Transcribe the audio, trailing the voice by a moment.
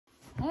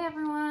Hey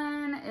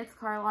everyone, it's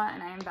Carla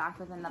and I am back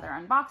with another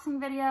unboxing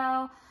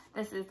video.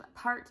 This is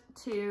part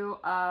 2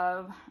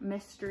 of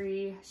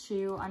mystery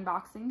shoe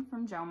unboxing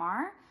from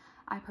Jomar.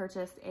 I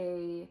purchased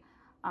a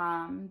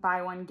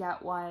buy one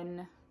get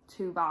one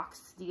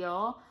 2-box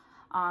deal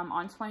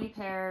on 20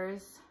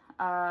 pairs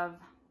of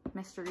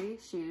mystery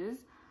shoes.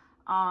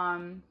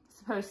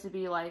 Supposed to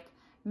be like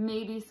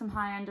maybe some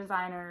high-end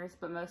designers,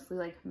 but mostly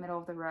like middle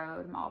of the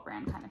road mall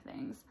brand kind of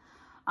things.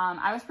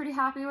 I was pretty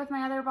happy with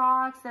my other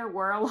box. There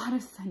were a lot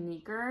of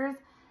sneakers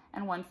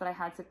and ones that I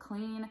had to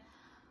clean,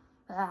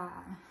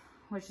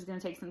 which is going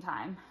to take some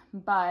time.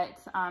 But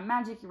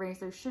Magic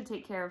Eraser should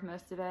take care of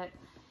most of it.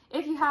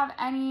 If you have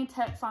any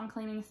tips on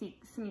cleaning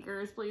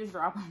sneakers, please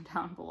drop them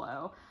down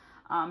below.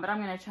 But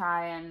I'm going to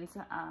try and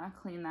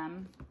clean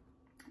them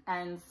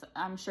and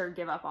I'm sure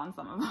give up on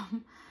some of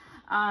them.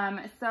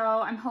 So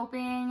I'm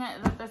hoping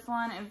that this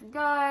one is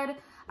good.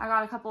 I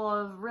got a couple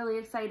of really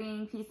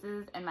exciting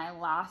pieces in my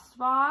last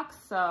box,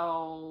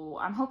 so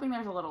I'm hoping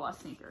there's a little less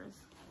sneakers.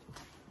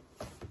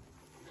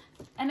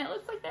 And it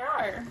looks like there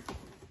are.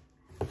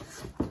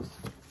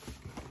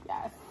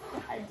 Yes,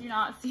 I do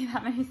not see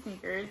that many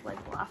sneakers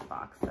like the last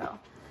box, so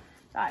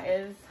that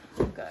is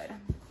good.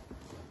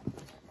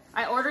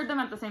 I ordered them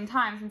at the same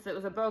time since it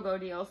was a BOGO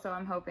deal, so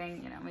I'm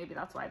hoping, you know, maybe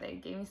that's why they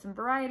gave me some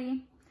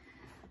variety.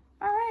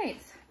 All right,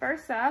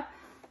 first up,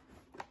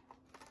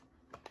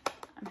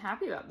 I'm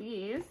happy about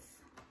these.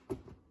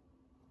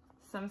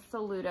 Some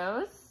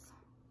Saludos.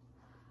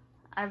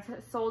 I've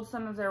sold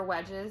some of their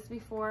wedges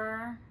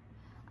before.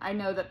 I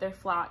know that their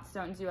flats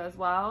don't do as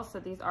well, so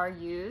these are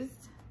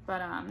used.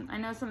 But I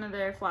know some of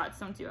their flats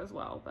don't do as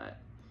well, but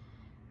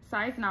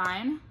size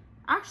 9.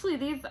 Actually,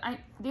 these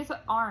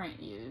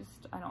aren't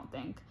used, I don't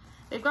think.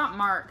 They've got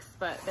marks,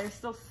 but they're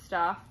still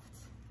stuffed.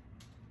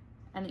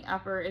 And the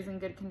upper is in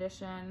good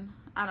condition.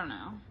 I don't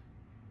know.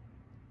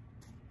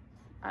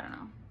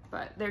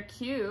 But they're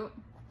cute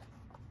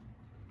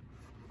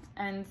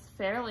and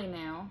fairly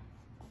new.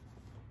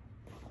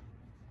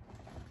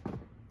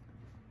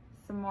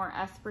 Some more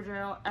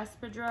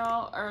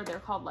espadrille, or they're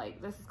called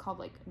like, this is called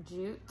like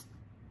jute,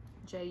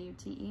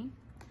 J-U-T-E.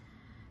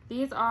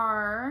 These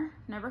are,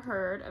 never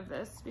heard of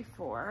this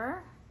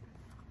before.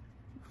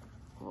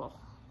 Oh,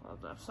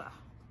 that's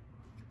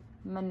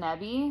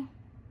Manebi.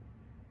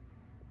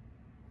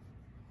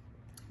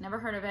 Never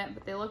heard of it,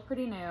 but they look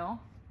pretty new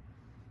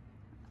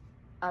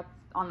up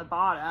on the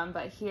bottom,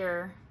 but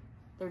here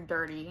they're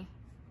dirty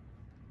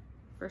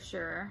for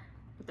sure,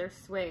 but they're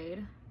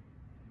suede.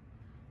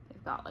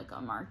 They've got like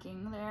a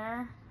marking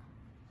there,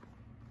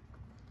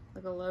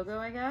 like a logo,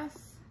 I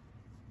guess.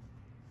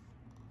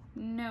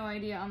 No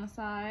idea on the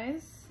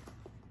size.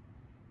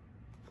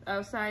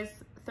 Oh, size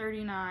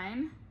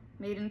 39,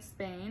 made in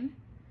Spain.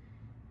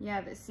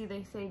 Yeah, they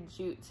say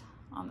jute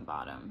on the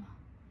bottom.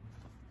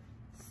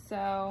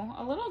 So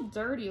a little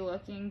dirty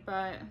looking,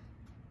 but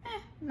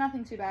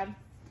nothing too bad.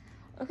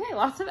 Okay,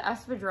 lots of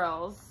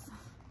espadrilles.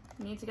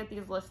 Need to get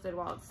these listed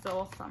while it's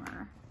still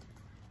summer.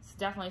 It's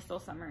definitely still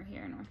summer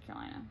here in North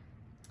Carolina.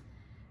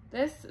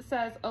 This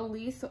says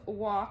Elise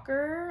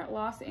Walker,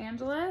 Los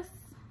Angeles.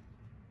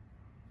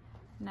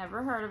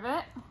 Never heard of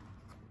it.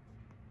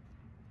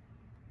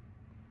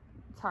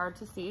 It's hard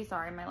to see.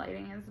 Sorry, my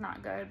lighting is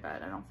not good,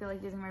 but I don't feel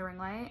like using my ring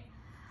light.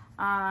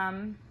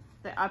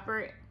 The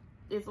upper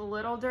is a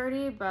little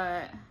dirty,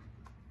 but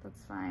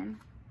that's fine.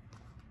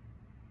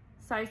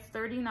 Size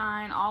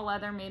 39, all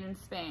leather, made in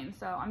Spain.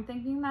 So I'm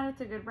thinking that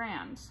it's a good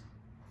brand.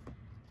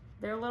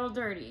 They're a little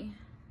dirty,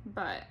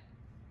 but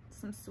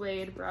some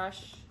suede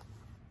brush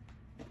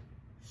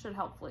should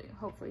hopefully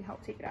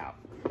help take it out.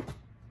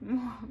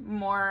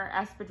 More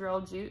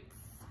espadrille jutes.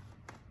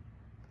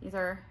 These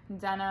are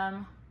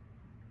denim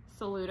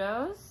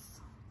Saludos.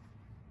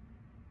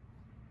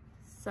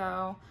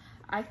 So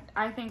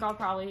I think I'll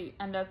probably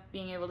end up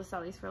being able to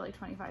sell these for like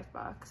 25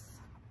 bucks.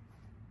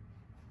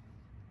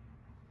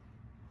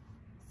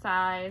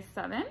 Size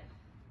 7.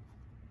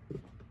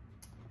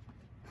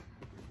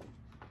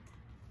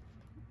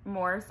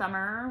 More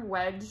summer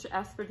wedge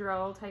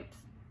espadrille type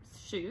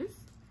shoes.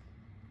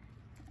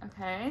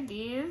 Okay,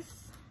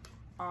 these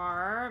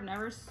are, I've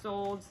never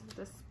sold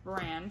this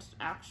brand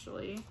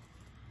actually,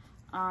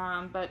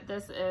 but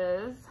this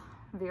is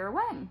Vera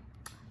Wang.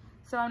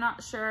 So I'm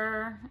not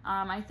sure.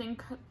 I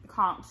think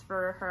comps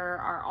for her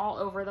are all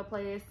over the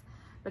place,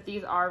 but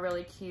these are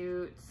really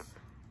cute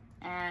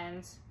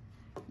and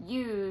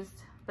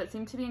used, but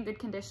seem to be in good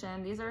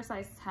condition. These are a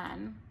size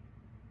 10.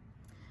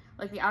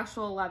 Like the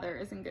actual leather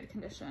is in good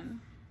condition.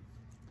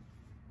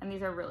 And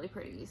these are really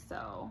pretty,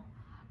 so.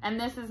 And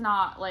this is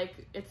not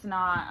like, it's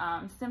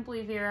not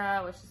Simply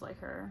Vera, which is like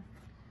her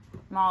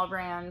mall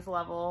brands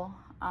level.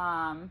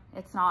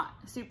 It's not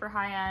super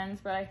high end,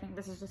 but I think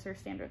this is just her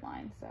standard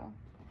line, so.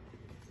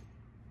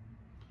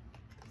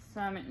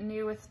 Some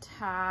new with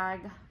tag,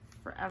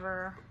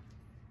 Forever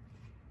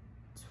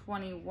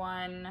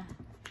 21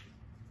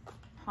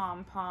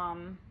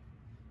 pom-pom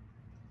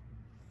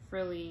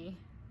frilly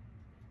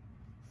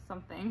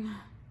something.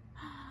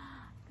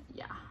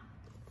 Yeah,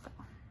 so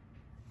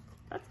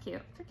that's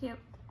cute. They're cute.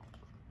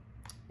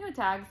 new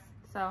tags,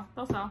 so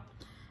they'll sell.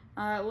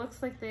 It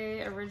looks like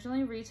they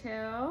originally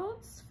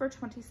retailed for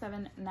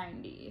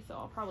 $27.90, so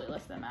I'll probably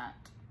list them at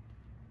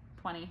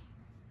 $20.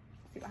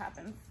 See what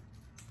happens.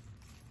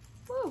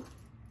 Woo!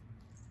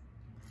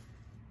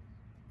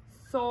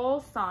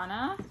 Soul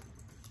Sauna.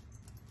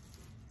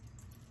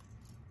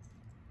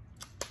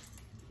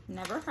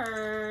 Never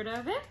heard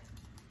of it,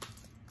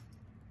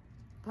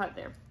 but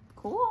they're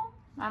cool.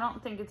 I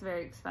don't think it's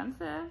very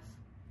expensive,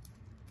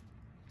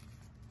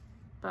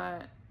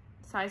 but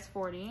size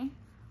 40,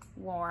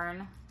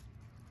 worn,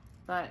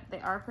 but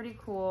they are pretty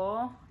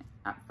cool.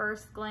 At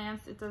first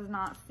glance, it does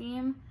not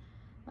seem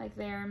like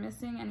they're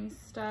missing any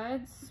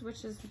studs,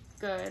 which is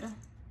good,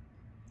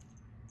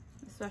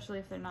 especially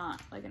if they're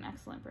not like an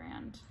excellent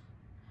brand.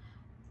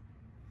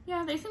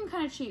 Yeah, they seem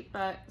kind of cheap,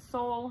 but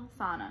Soul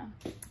Sauna.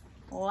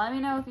 Let me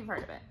know if you've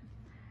heard of it.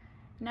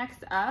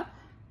 Next up,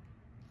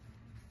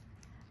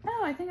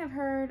 oh, I think I've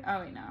heard,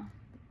 oh wait, no.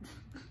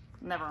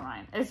 Never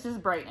mind, it's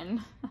just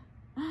Brighton.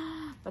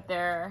 But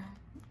they're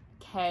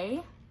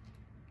K,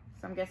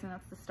 so I'm guessing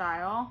that's the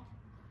style.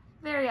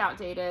 Very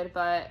outdated,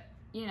 but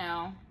you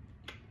know,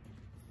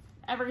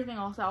 everything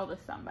will sell to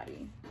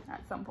somebody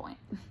at some point.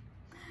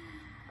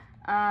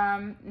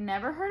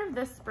 Never heard of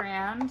this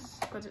brand,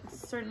 but it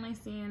certainly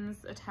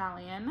seems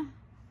Italian.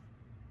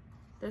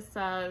 This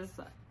says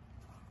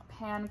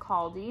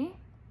Pancaldi.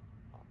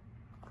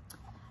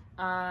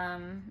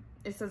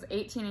 It says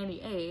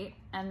 1888,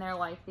 and they're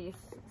like these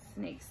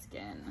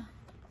snakeskin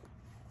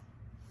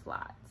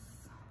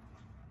flats,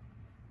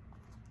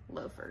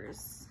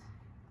 loafers.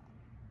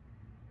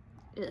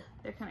 Ugh,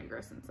 they're kind of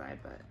gross inside,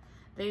 but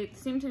they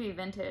seem to be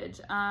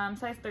vintage.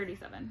 Size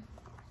 37.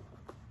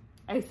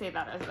 I say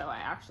that as though I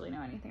actually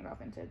know anything about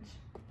vintage.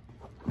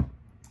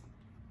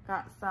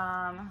 Got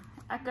some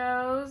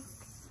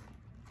Echoes.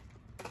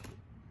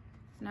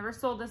 Never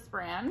sold this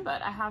brand,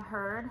 but I have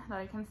heard that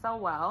I can sell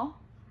well,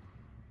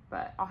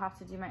 but I'll have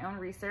to do my own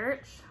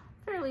research.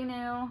 Fairly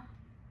new,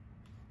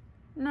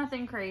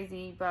 nothing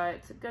crazy, but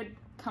it's a good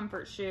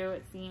comfort shoe,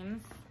 it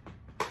seems.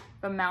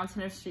 A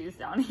mountain of shoes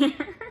down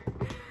here.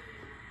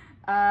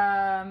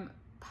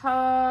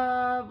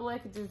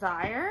 Public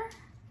Desire.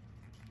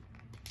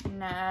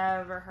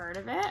 Never heard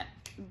of it.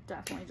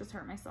 Definitely just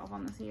hurt myself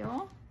on this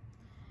heel.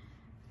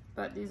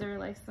 But these are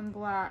like some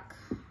black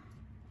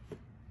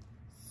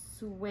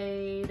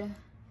suede.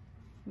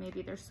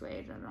 Maybe they're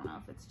suede. I don't know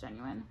if it's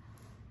genuine.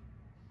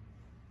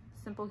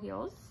 Simple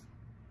heels.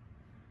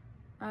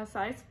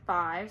 Size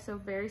 5, so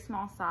very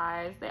small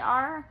size. They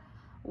are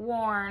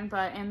worn,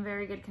 but in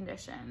very good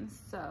condition.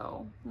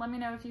 So let me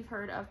know if you've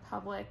heard of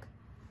Public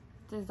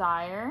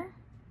Desire.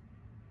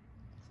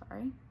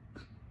 Sorry.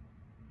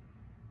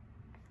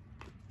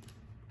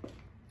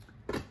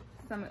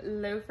 Some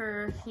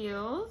loafer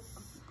heels.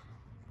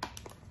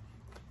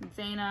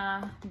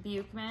 Dana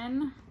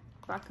Buchman,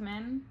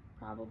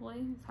 probably,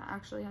 is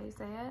actually how you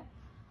say it.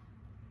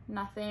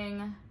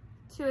 Nothing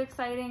too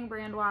exciting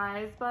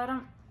brand-wise, but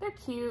they're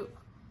cute.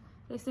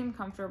 They seem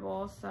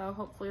comfortable, so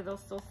hopefully they'll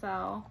still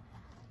sell.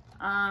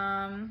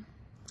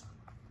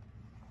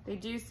 They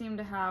do seem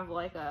to have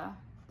like a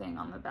thing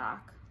on the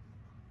back.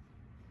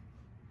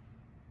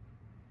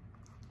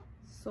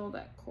 Sold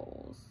at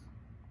Kohl's.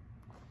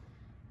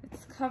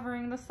 It's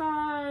covering the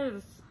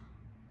size.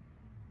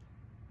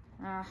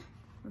 Ah,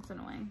 that's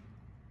annoying.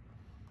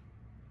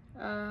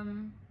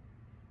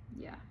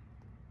 Yeah.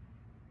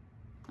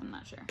 I'm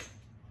not sure.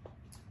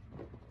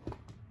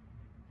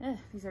 Ugh,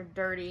 these are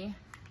dirty.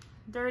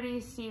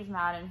 Dirty Steve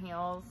Madden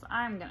heels.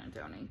 I'm gonna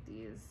donate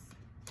these.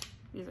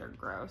 These are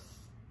gross.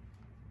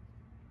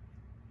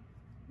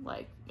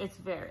 Like,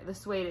 the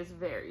suede is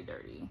very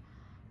dirty.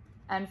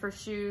 And for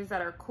shoes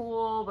that are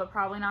cool, but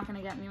probably not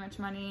gonna get me much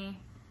money,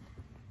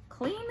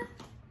 clean?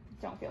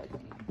 Don't feel like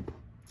cleaning.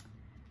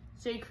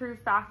 J. Crew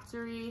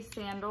Factory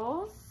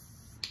sandals.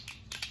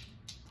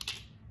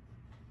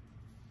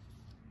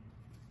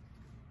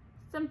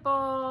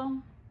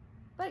 Simple,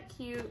 but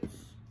cute.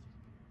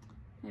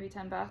 Maybe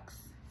 10 bucks.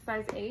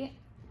 Size 8.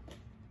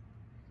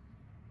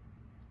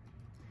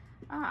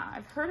 Ah,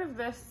 I've heard of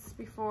this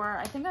before.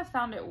 I think I've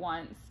found it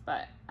once,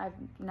 but I've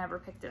never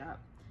picked it up.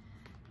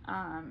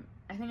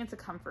 I think it's a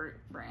comfort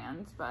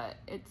brand, but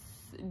it's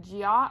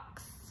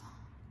Geox.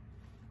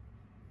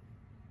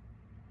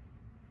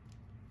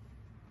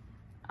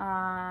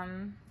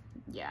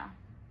 Yeah,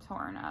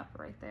 torn up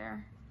right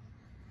there.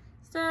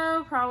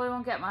 So probably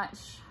won't get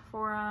much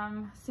for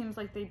them. Seems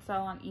like they'd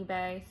sell on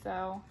eBay,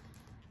 so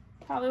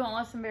probably won't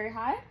list them very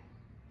high.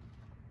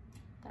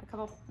 Got a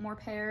couple more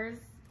pairs.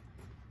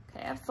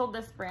 Okay, I've sold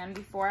this brand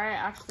before. I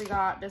actually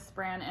got this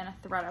brand in a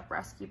ThredUp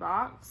rescue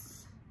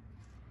box.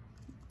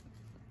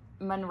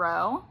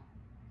 Monroe.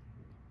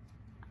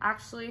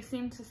 Actually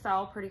seemed to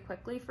sell pretty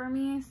quickly for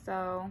me,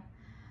 so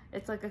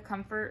it's like a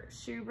comfort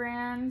shoe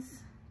brand.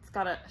 It's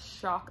got a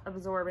shock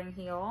absorbing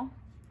heel.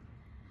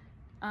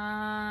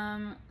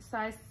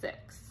 Size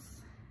 6.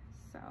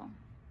 So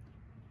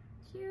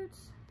cute.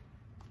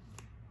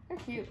 They're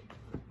cute.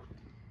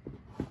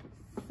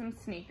 Some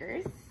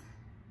sneakers.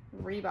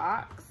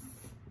 Reeboks.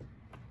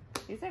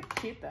 These are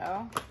cute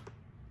though.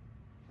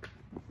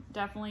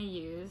 Definitely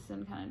used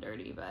and kind of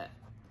dirty, but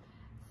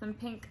some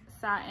pink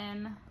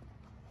satin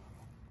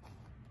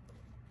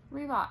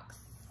Reeboks.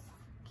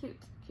 Cute,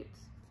 cute.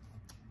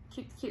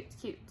 Cute, cute,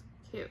 cute,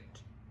 cute,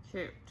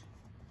 cute.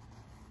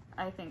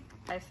 I think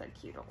I said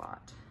cute a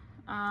lot.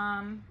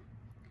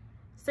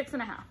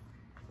 6.5.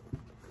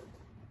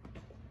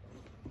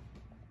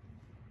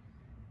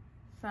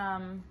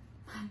 Some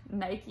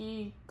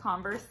Nike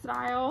Converse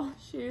style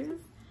shoes.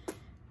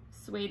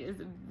 Suede is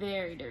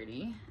very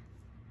dirty.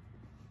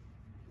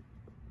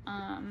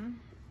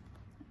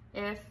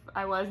 If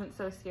I wasn't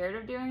so scared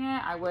of doing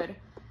it, I would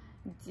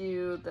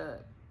do the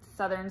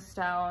Southern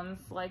Stones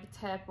like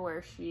tip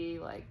where she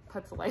like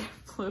puts lighter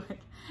fluid.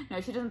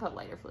 No, she doesn't put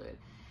lighter fluid.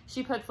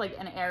 She puts like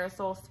an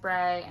aerosol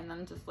spray and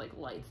then just like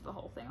lights the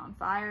whole thing on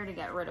fire to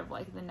get rid of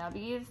like the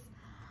nubbies.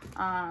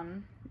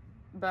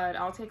 But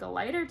I'll take a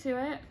lighter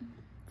to it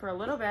for a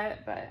little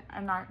bit, but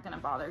I'm not gonna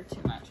bother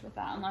too much with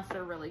that unless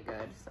they're really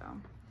good. So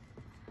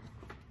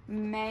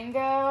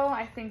Mango,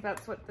 I think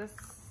that's what this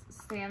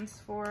stands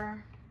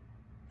for.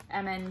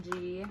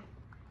 MNG.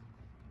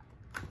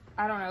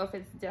 I don't know if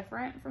it's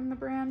different from the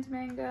brand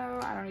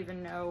Mango. I don't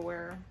even know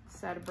where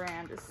said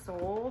brand is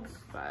sold,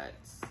 but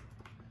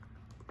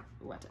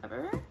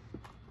whatever.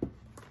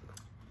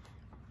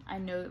 I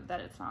know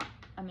that it's not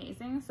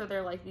amazing. So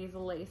they're like these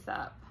lace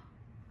up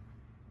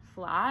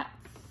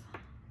flats.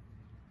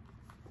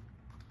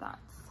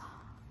 That's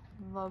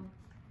the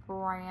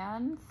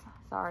brand.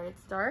 Sorry,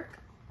 it's dark.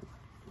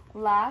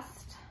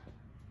 Last,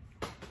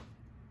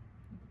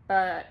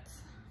 but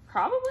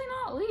probably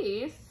not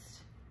least,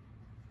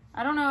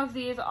 I don't know if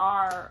these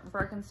are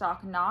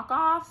Birkenstock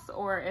knockoffs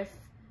or if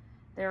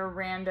they're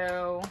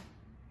rando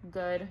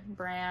good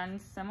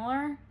brands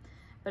similar,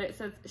 but it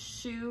says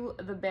Shoe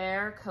the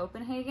Bear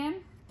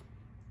Copenhagen,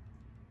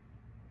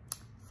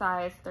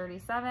 size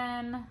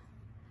 37,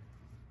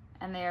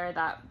 and they're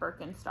that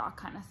Birkenstock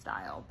kind of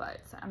style,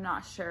 but I'm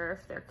not sure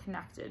if they're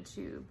connected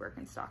to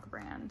Birkenstock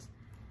brand,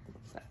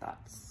 but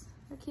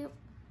they're cute.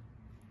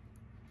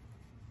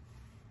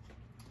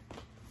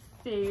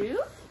 So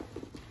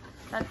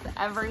that's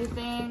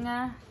everything.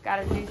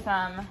 Gotta do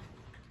some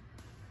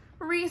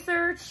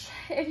research.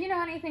 If you know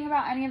anything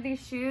about any of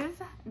these shoes,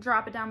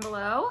 drop it down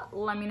below.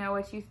 Let me know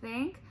what you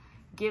think.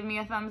 Give me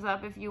a thumbs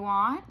up if you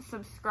want.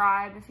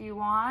 Subscribe if you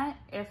want.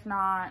 If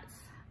not,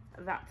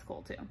 that's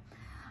cool too.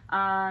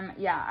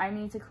 Yeah, I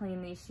need to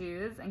clean these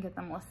shoes and get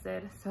them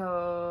listed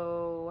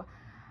so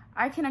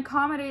I can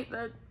accommodate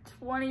the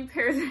 20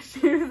 pairs of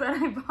shoes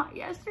that I bought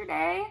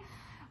yesterday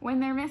when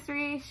their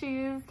mystery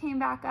shoes came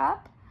back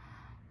up.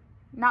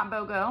 Not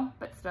BOGO,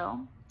 but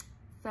still.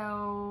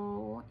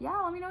 So yeah,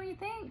 let me know what you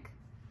think.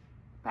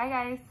 Bye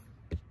guys.